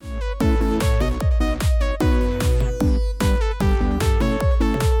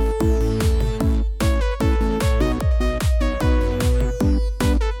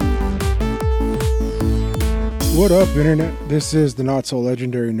What up, Internet? This is the Not So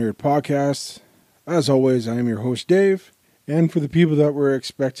Legendary Nerd Podcast. As always, I am your host, Dave. And for the people that were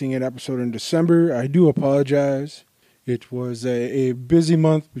expecting an episode in December, I do apologize. It was a busy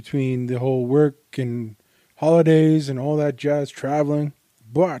month between the whole work and holidays and all that jazz traveling.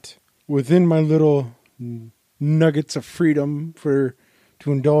 But within my little nuggets of freedom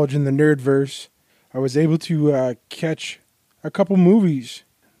to indulge in the nerdverse, I was able to catch a couple movies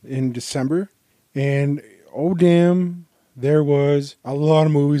in December. And oh damn, there was a lot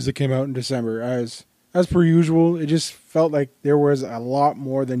of movies that came out in December. As per usual, it just felt like there was a lot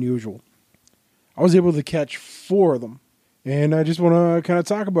more than usual. I was able to catch 4 of them. And I just want to kind of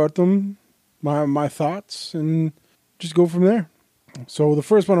talk about them, my thoughts, and just go from there. So the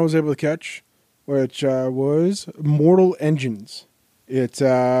first one I was able to catch, which was Mortal Engines.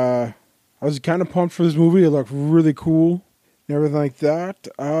 I was kind of pumped for this movie. It looked really cool and everything like that.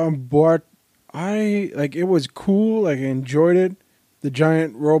 But it was cool. Like, I enjoyed it. The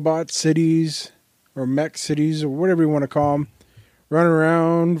giant robot cities or mech cities or whatever you want to call them, running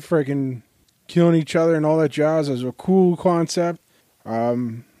around, freaking killing each other and all that jazz. It was a cool concept.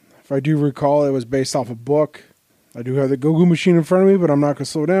 If I do recall, it was based off a book. I do have the Go-Go machine in front of me, but I'm not going to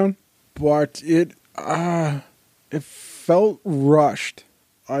slow down. But it felt rushed.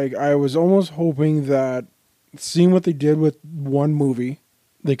 I was almost hoping that seeing what they did with one movie,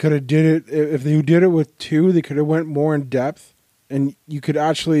 they could have did it. If they did it with 2, they could have went more in depth, and you could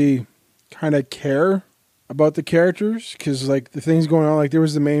actually kind of care about the characters, because like the things going on, like there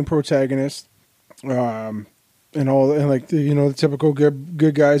was the main protagonist, and the typical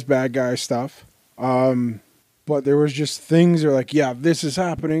good guys, bad guys stuff. But there was just things that are like, yeah, this is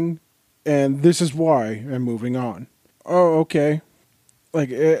happening, and this is why, and moving on. Oh, okay. Like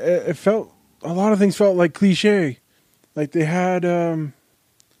it felt, a lot of things felt like cliche. Like they had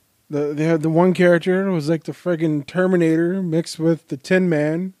the one character was like the friggin' Terminator mixed with the Tin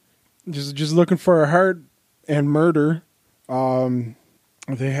Man, just looking for a heart and murder.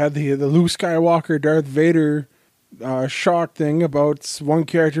 They had the Luke Skywalker, Darth Vader shock thing about one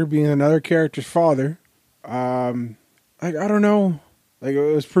character being another character's father. I don't know. Like,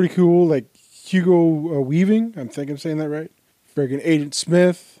 it was pretty cool. Like Hugo Weaving, I think I'm saying that right. Friggin' Agent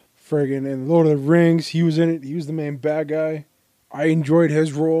Smith. Friggin' in Lord of the Rings, he was in it. He was the main bad guy. I enjoyed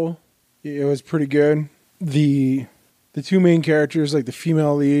his role. It was pretty good. The 2 main characters, like the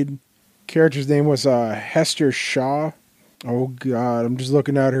female lead character's name was Hester Shaw. Oh God, I'm just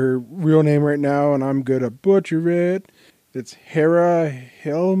looking at her real name right now, and I'm gonna butcher it. It's Hera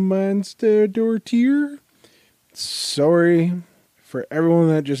Hellmanster-Dortier. Sorry for everyone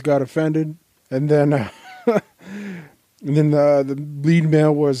that just got offended. And then the lead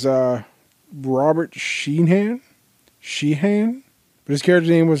male was Robert Sheehan. But his character's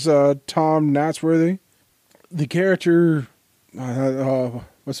name was Tom Natsworthy. The character,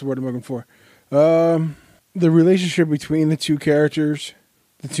 what's the word I'm looking for? The relationship between the 2 characters,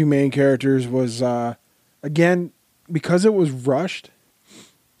 the 2 main characters, was, again, because it was rushed.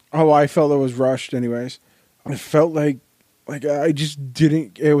 Oh, I felt it was rushed anyways. I felt like I just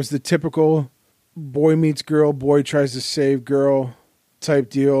didn't, it was the typical boy meets girl, boy tries to save girl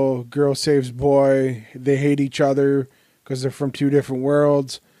type deal. Girl saves boy. They hate each other because they're from 2 different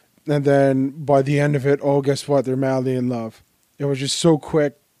worlds. And then by the end of it, oh, guess what? They're madly in love. It was just so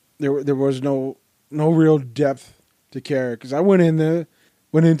quick. There was no real depth to care. Because I went into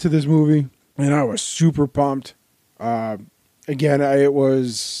this movie and I was super pumped. Again, it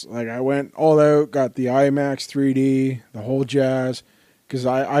was like I went all out, got the IMAX 3D, the whole jazz. Because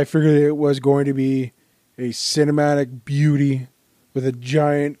I figured it was going to be a cinematic beauty with a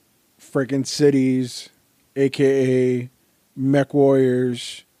giant freaking cities, a.k.a. mech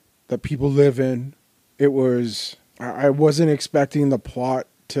warriors that people live in. It was, I wasn't expecting the plot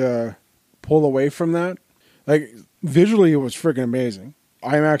to pull away from that. Like, visually, it was freaking amazing.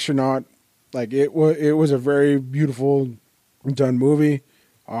 IMAX or not, like, it was a very beautiful done movie.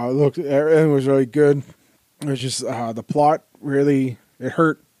 Everything was really good. It was just, the plot really, it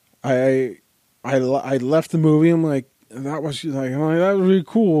hurt. I left the movie. I'm like, that was really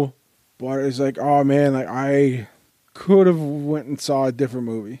cool. But it's like, oh man, like I could have went and saw a different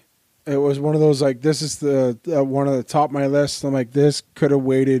movie. It was one of those, like, this is the one of the top of my list. I'm like, this could have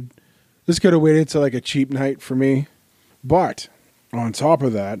waited till like a cheap night for me. But on top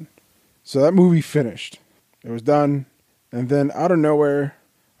of that, so that movie finished. It was done. And then out of nowhere,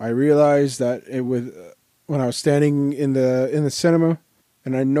 I realized that it was when I was standing in the cinema,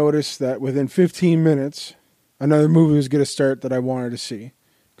 and I noticed that within 15 minutes, another movie was going to start that I wanted to see.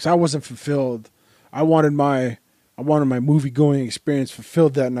 Because I wasn't fulfilled. I wanted my movie-going experience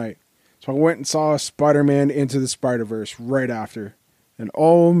fulfilled that night. So I went and saw Spider-Man Into the Spider-Verse right after. And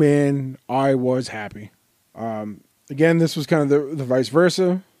oh man, I was happy. Again, this was kind of the vice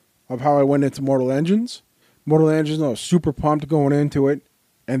versa of how I went into Mortal Engines. Mortal Engines, I was super pumped going into it.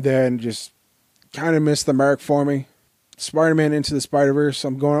 And then just kind of missed the mark for me. Spider-Man Into the Spider-Verse,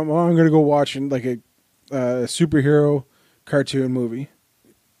 I'm going to go watch like a superhero cartoon movie.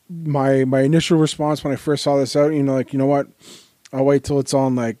 My initial response when I first saw this out, you know what? I'll wait till it's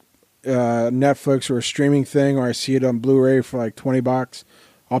on like Netflix or a streaming thing, or I see it on Blu-ray for like $20.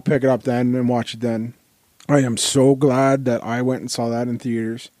 I'll pick it up then and watch it then. I am so glad that I went and saw that in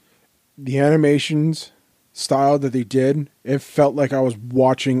theaters. The animations style that they did, it felt like I was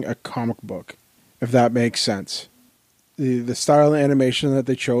watching a comic book, if that makes sense. The style of animation that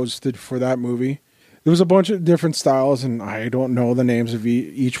they chose for that movie, there was a bunch of different styles, and I don't know the names of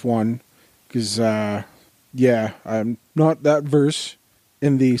each one, because, I'm not that versed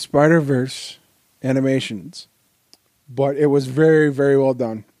in the Spider-Verse animations. But it was very, very well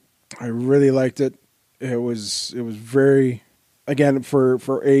done. I really liked it. It was very, again,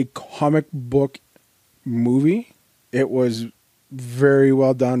 for a comic book movie, it was very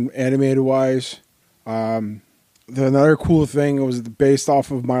well done, animated-wise. Another cool thing was based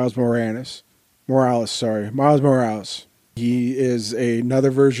off of Miles Morales. Miles Morales. He is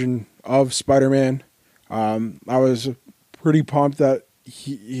another version of Spider-Man. I was pretty pumped that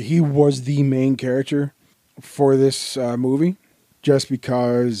he was the main character for this movie, just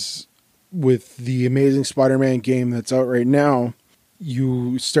because with the Amazing Spider-Man game that's out right now,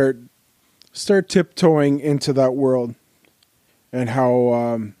 you start tiptoeing into that world, and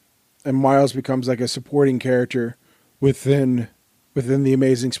how and Miles becomes like a supporting character within the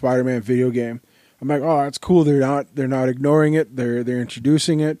Amazing Spider-Man video game. I'm like, oh, that's cool. They're not ignoring it. They're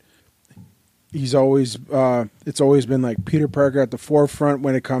introducing it. He's always it's always been like Peter Parker at the forefront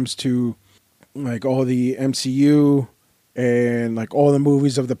when it comes to like all the MCU and like all the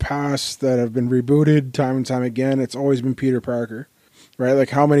movies of the past that have been rebooted time and time again. It's always been Peter Parker, right? Like,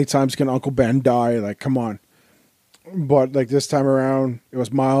 how many times can Uncle Ben die? Like, come on. But like this time around, it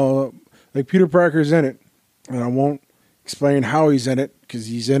was Miles. Like, Peter Parker's in it, and I won't explain how he's in it, because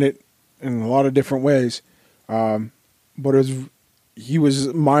he's in it in a lot of different ways. But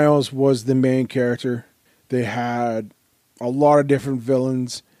Miles was the main character. They had a lot of different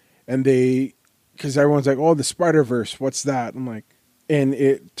villains, and because everyone's like, oh, the Spider-Verse, what's that? I'm like, and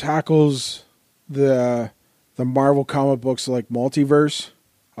it tackles the Marvel comic books like multiverse.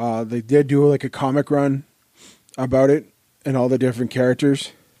 They did do like a comic run about it and all the different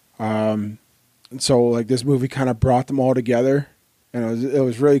characters. And so like this movie kind of brought them all together, and it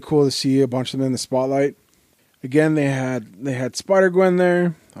was really cool to see a bunch of them in the spotlight. Again, they had Spider-Gwen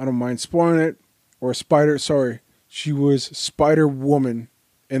there. I don't mind spoiling it. She was Spider-Woman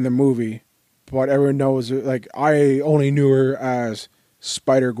in the movie, but everyone knows, like, I only knew her as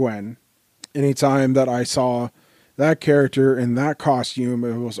Spider-Gwen. Anytime that I saw that character in that costume,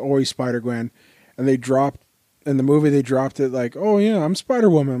 it was always Spider-Gwen. And in the movie, they dropped it like, oh yeah, I'm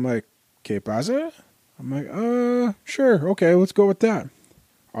Spider-Woman. I'm like, ¿qué pasa? I'm like, sure, okay, let's go with that.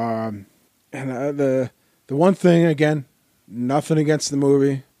 And the one thing, again, nothing against the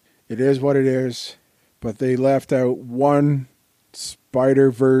movie. It is what it is. But they left out one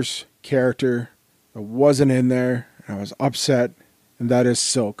Spider-Verse character that wasn't in there, and I was upset, and that is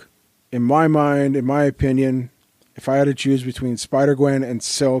Silk. In my mind, in my opinion, if I had to choose between Spider-Gwen and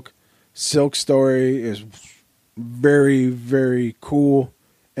Silk, Silk's story is very, very cool,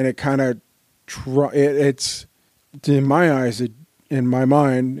 and it kind of it's in my eyes, in my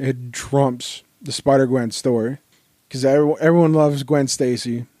mind, it trumps the Spider-Gwen story, because everyone loves Gwen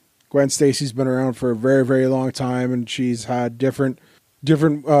Stacy. Gwen Stacy's been around for a very, very long time, and she's had different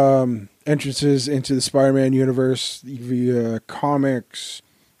entrances into the Spider-Man universe, the comics,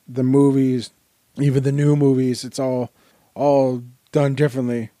 the movies, even the new movies. It's all done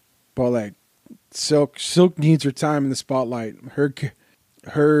differently. But like Silk needs her time in the spotlight.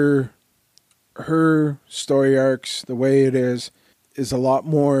 Her story arcs, the way it is a lot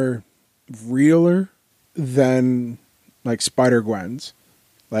more realer than like Spider-Gwen's.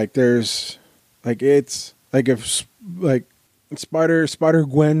 Like there's like, it's like if like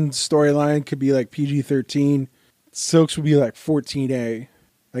Spider-Gwen's storyline could be like PG-13, Silk's would be like 14A.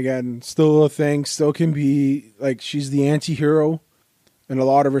 Again, still a thing, still can be like, she's the anti-hero in a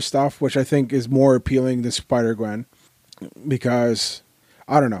lot of her stuff, which I think is more appealing than Spider-Gwen, because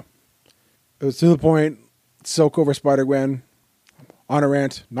I don't know. It was to the point, Silk over Spider-Gwen. On a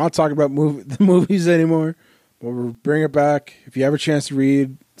rant, not talking about the movies anymore, but we'll bring it back. If you have a chance to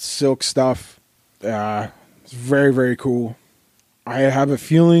read Silk stuff, it's very, very cool. I have a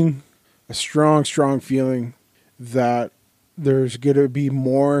feeling a strong, strong feeling that there's going to be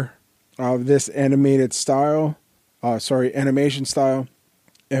more of this animation style,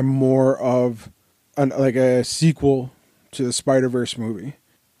 and more of like a sequel to the Spider-Verse movie.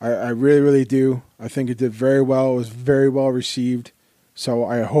 I really, really do. I think it did very well. It was very well received. So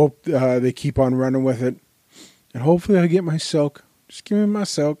I hope they keep on running with it. And hopefully I get my silk. Just give me my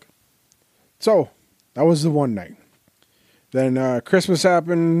silk. So, that was the one night. Then Christmas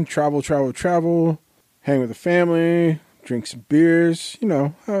happened. Travel. Hang with the family. Drink some beers. You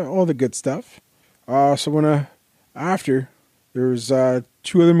know, all the good stuff. So after, there was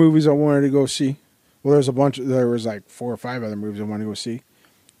 2 other movies I wanted to go see. Well, there was like 4 or 5 other movies I wanted to go see.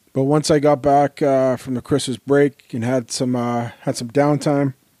 But once I got back from the Christmas break and had some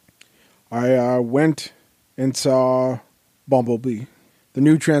downtime, I went and saw Bumblebee, the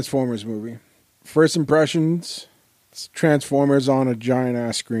new Transformers movie. First impressions, it's Transformers on a giant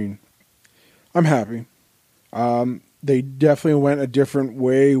ass screen. I'm happy. They definitely went a different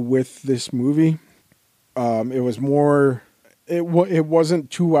way with this movie. It was more. It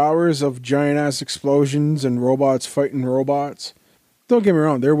wasn't 2 hours of giant ass explosions and robots fighting robots. Don't get me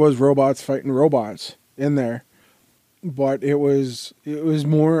wrong, there was robots fighting robots in there, but it was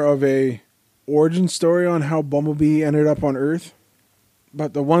more of a origin story on how Bumblebee ended up on Earth.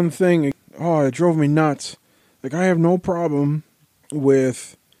 But the one thing, it drove me nuts. Like, I have no problem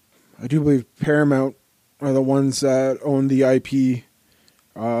with, I do believe Paramount are the ones that own the IP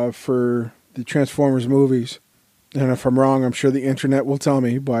for the Transformers movies. And if I'm wrong, I'm sure the internet will tell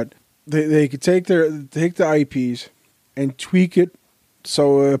me, but they could take the IPs and tweak it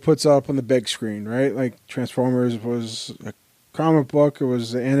so it puts up on the big screen, right? Like Transformers was a comic book, it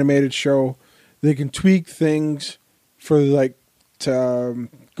was an animated show. They can tweak things to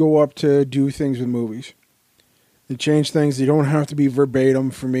go up to do things with movies. They change things. They don't have to be verbatim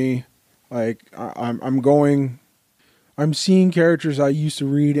for me. Like I'm seeing characters I used to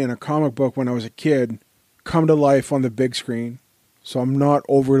read in a comic book when I was a kid come to life on the big screen. So I'm not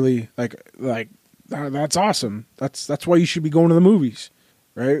overly like that's awesome. That's why you should be going to the movies,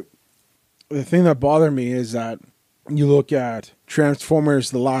 right? The thing that bothered me is that you look at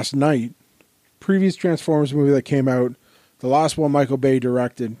Transformers: The Last Night, previous Transformers movie that came out, the last one Michael Bay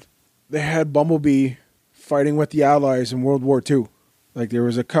directed. They had Bumblebee fighting with the Allies in World War II. Like, there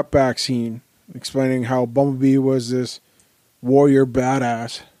was a cutback scene explaining how Bumblebee was this warrior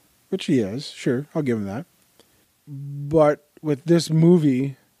badass, which he is. Sure, I'll give him that. But with this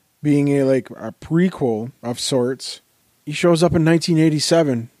movie being a prequel of sorts, he shows up in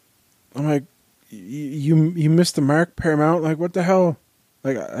 1987. I'm like, you missed the mark, Paramount. Like, what the hell?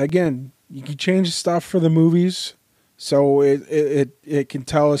 Like, again, you can change stuff for the movies so it can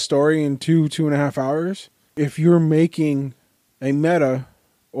tell a story in 2.5 hours. If you're making a meta,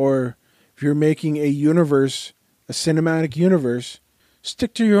 or if you're making a universe, a cinematic universe,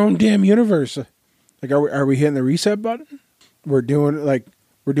 stick to your own damn universe. Like, are we hitting the reset button? We're doing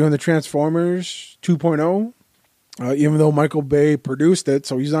the Transformers 2.0, even though Michael Bay produced it,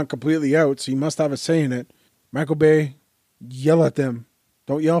 so he's not completely out, so he must have a say in it. Michael Bay, yell at them.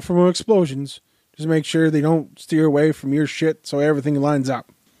 Don't yell for more explosions. Just make sure they don't steer away from your shit so everything lines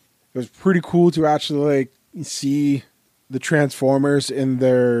up. It was pretty cool to actually see the Transformers in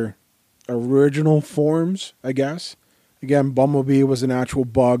their original forms, I guess. Again, Bumblebee was an actual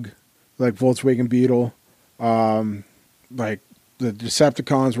bug, like Volkswagen Beetle. Like the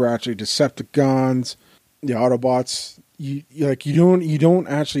Decepticons were actually Decepticons. The Autobots, you don't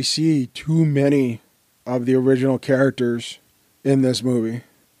actually see too many of the original characters in this movie.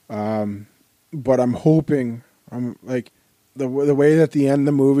 But I'm hoping, the way that the end of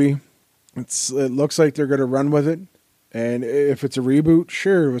the movie, it looks like they're going to run with it. And if it's a reboot,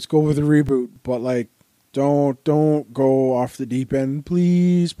 sure, let's go with a reboot. But don't go off the deep end,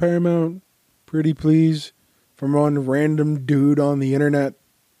 please, Paramount. Pretty please, from one random dude on the internet.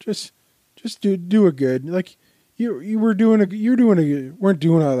 Just do it good. Like you weren't doing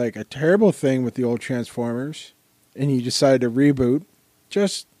a terrible thing with the old Transformers, and you decided to reboot.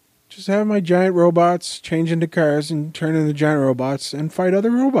 Just have my giant robots change into cars and turn into giant robots and fight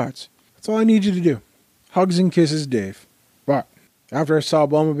other robots. That's all I need you to do. Hugs and kisses, Dave. But after I saw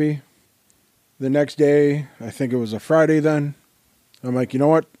Bumblebee, the next day, I think it was a Friday then, I'm like, you know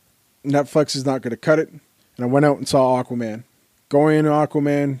what? Netflix is not going to cut it. And I went out and saw Aquaman. Going into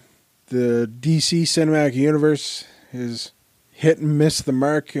Aquaman, the DC Cinematic Universe is hit and miss the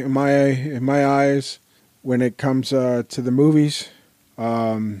mark in my eyes when it comes to the movies.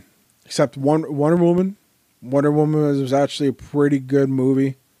 Except Wonder Woman. Wonder Woman was actually a pretty good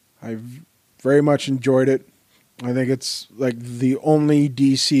movie. I very much enjoyed it. I think it's like the only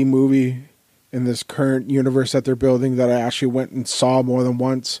DC movie in this current universe that they're building that I actually went and saw more than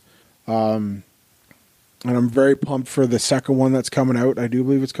once. And I'm very pumped for the second one that's coming out. I do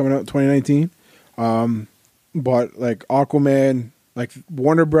believe it's coming out in 2019. But like Aquaman, like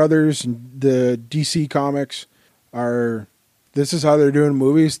Warner Brothers and the DC Comics are, this is how they're doing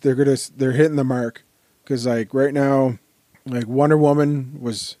movies. They're hitting the mark. Because like right now, like Wonder Woman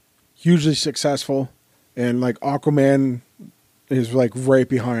was hugely successful, and like Aquaman is like right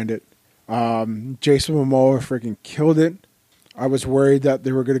behind it. Jason Momoa freaking killed it. I was worried that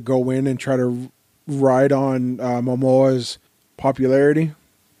they were going to go in and try to ride on Momoa's popularity,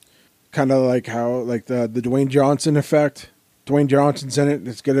 kind of like how like the Dwayne Johnson effect. Dwayne Johnson's in it.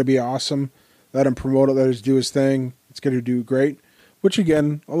 It's going to be awesome. Let him promote it. Let him do his thing. It's going to do great. Which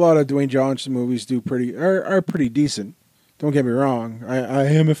again, a lot of Dwayne Johnson movies are pretty decent. Don't get me wrong. I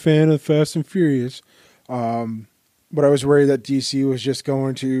am a fan of Fast and Furious. But I was worried that DC was just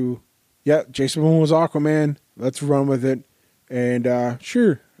going to, yeah, Jason Momoa was Aquaman. Let's run with it. And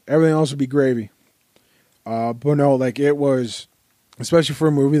sure, everything else would be gravy. But no, like it was, especially for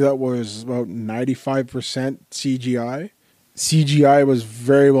a movie that was about 95% CGI. CGI was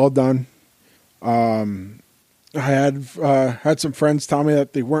very well done. I had some friends tell me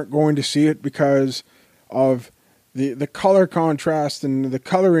that they weren't going to see it because of the color contrast and the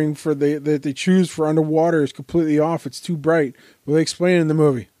coloring that they choose for underwater is completely off. It's too bright. Well, they explain it in the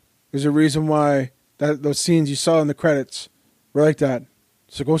movie. There's a reason why those scenes you saw in the credits were like that.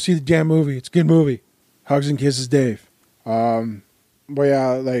 So go see the damn movie. It's a good movie. Hugs and kisses, Dave. But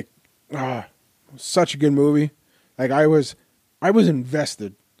yeah, like such a good movie. Like I was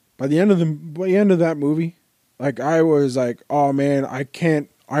invested by the end of that movie. Like I was like, oh man,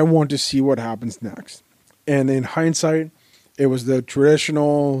 I want to see what happens next. And in hindsight, it was the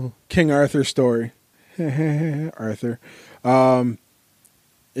traditional King Arthur story. Arthur.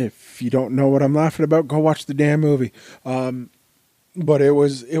 If you don't know what I'm laughing about, go watch the damn movie. But it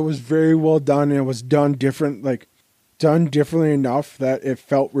was very well done, and it was done differently enough that it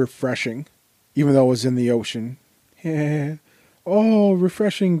felt refreshing, even though it was in the ocean. Oh,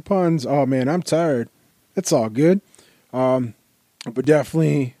 refreshing puns. Oh man, I'm tired. It's all good. But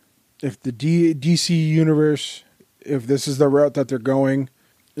definitely, if the DC universe, if this is the route that they're going,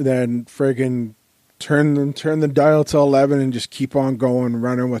 then friggin' turn the dial to 11 and just keep on going,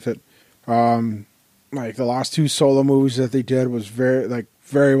 running with it. Like the last two solo movies that they did was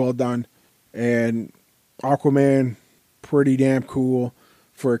very well done, and Aquaman, pretty damn cool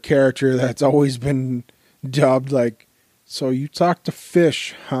for a character that's always been dubbed like, so you talk to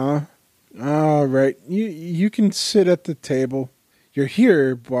fish, huh? All right, you can sit at the table. You're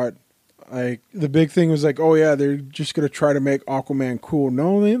here, but like the big thing was like, oh yeah, they're just gonna try to make Aquaman cool.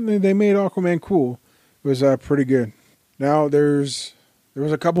 No, they made Aquaman cool. It was pretty good. Now there was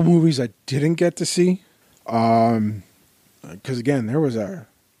a couple movies I didn't get to see, because again there was a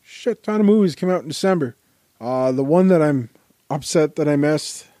shit ton of movies came out in December. The one that I'm upset that I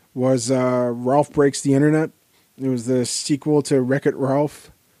missed was Ralph Breaks the Internet. It was the sequel to Wreck-It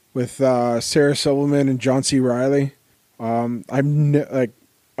Ralph with Sarah Silverman and John C. Reilly.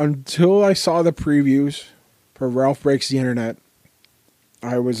 Until I saw the previews for Ralph Breaks the Internet,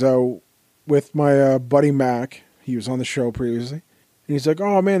 I was out with my buddy Mac. He was on the show previously. And he's like,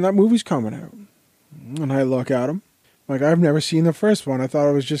 oh man, that movie's coming out. And I look at him. Like, I've never seen the first one. I thought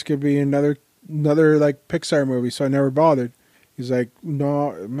it was just going to be another like Pixar movie, so I never bothered. He's like,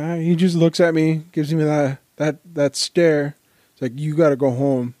 no, man. He just looks at me, gives me that stare. It's like, you got to go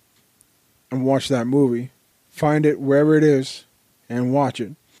home and watch that movie. Find it wherever it is and watch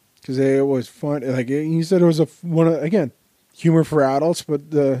it. Because it was fun. Like, he said it was again, humor for adults,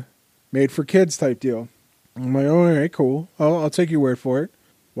 but the made for kids type deal. I'm like, all right, cool. I'll take your word for it.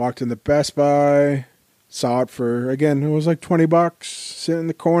 Walked in the Best Buy, saw it for, again, it was like $20, sitting in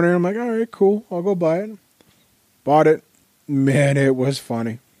the corner. I'm like, all right, cool. I'll go buy it. Bought it. Man, it was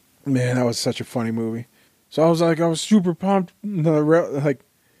funny. Man, that was such a funny movie. So I was super pumped. Like,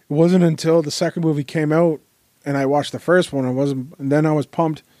 it wasn't until the second movie came out and I watched the first one, and then I was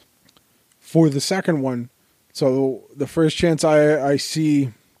pumped for the second one. So the first chance I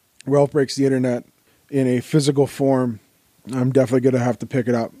see Ralph Breaks the Internet in a physical form, I'm definitely going to have to pick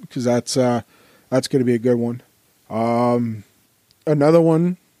it up, because that's going to be a good one. Another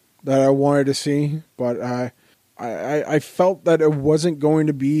one that I wanted to see, but I felt that it wasn't going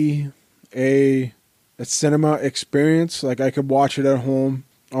to be a cinema experience. Like, I could watch it at home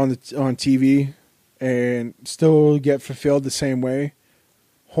on TV and still get fulfilled the same way.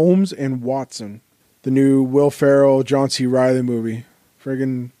 Holmes and Watson, the new Will Ferrell, John C. Reilly movie.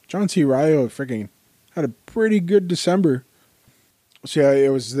 Friggin' John C. Reilly, friggin' had a pretty good December. So yeah, it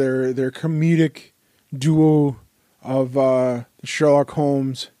was their comedic duo of the Sherlock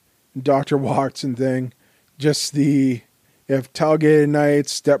Holmes, Dr. Watson thing. Just if Talladega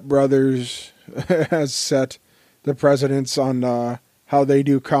Nights, Step Brothers has set the precedence on how they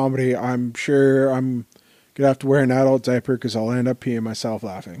do comedy, I'm sure I'm going to have to wear an adult diaper because I'll end up peeing myself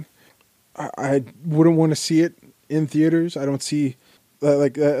laughing. I wouldn't want to see it in theaters. I don't see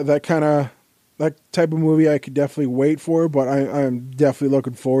that type of movie I could definitely wait for, but I'm definitely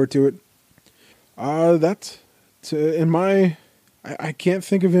looking forward to it. I can't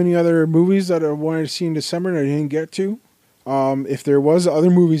think of any other movies that I wanted to see in December and I didn't get to. If there was other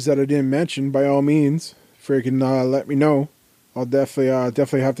movies that I didn't mention, by all means, freaking let me know. I'll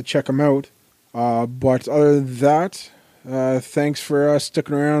definitely have to check them out. But other than that, thanks for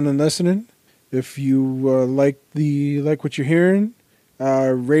sticking around and listening. If you like what you're hearing,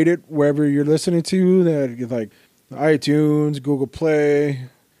 rate it wherever you're listening to. Like iTunes, Google Play,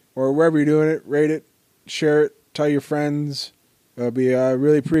 or wherever you're doing it. Rate it, share it, tell your friends. It'll be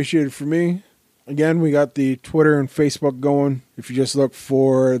really appreciated for me. Again, we got the Twitter and Facebook going. If you just look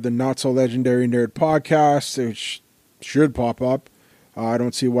for the Not So Legendary Nerd Podcast, it should pop up. I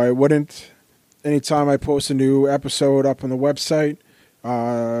don't see why it wouldn't. Anytime I post a new episode up on the website,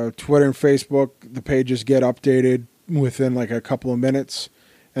 Twitter and Facebook, the pages get updated within like a couple of minutes.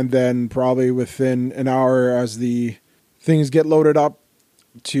 And then probably within an hour as the things get loaded up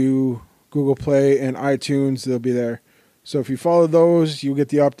to Google Play and iTunes, they'll be there. So if you follow those, you'll get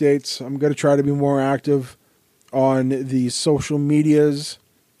the updates. I'm going to try to be more active on the social medias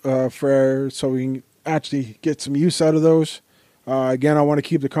so we can actually get some use out of those. Again, I want to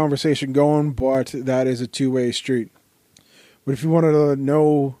keep the conversation going, but that is a two-way street. But if you wanted to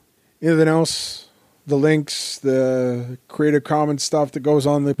know anything else, the links, the Creative Commons stuff that goes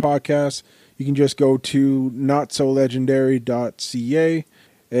on the podcast, you can just go to notsolegendary.ca,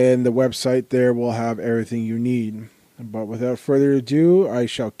 and the website there will have everything you need. But without further ado, I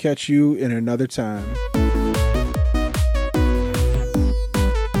shall catch you in another time.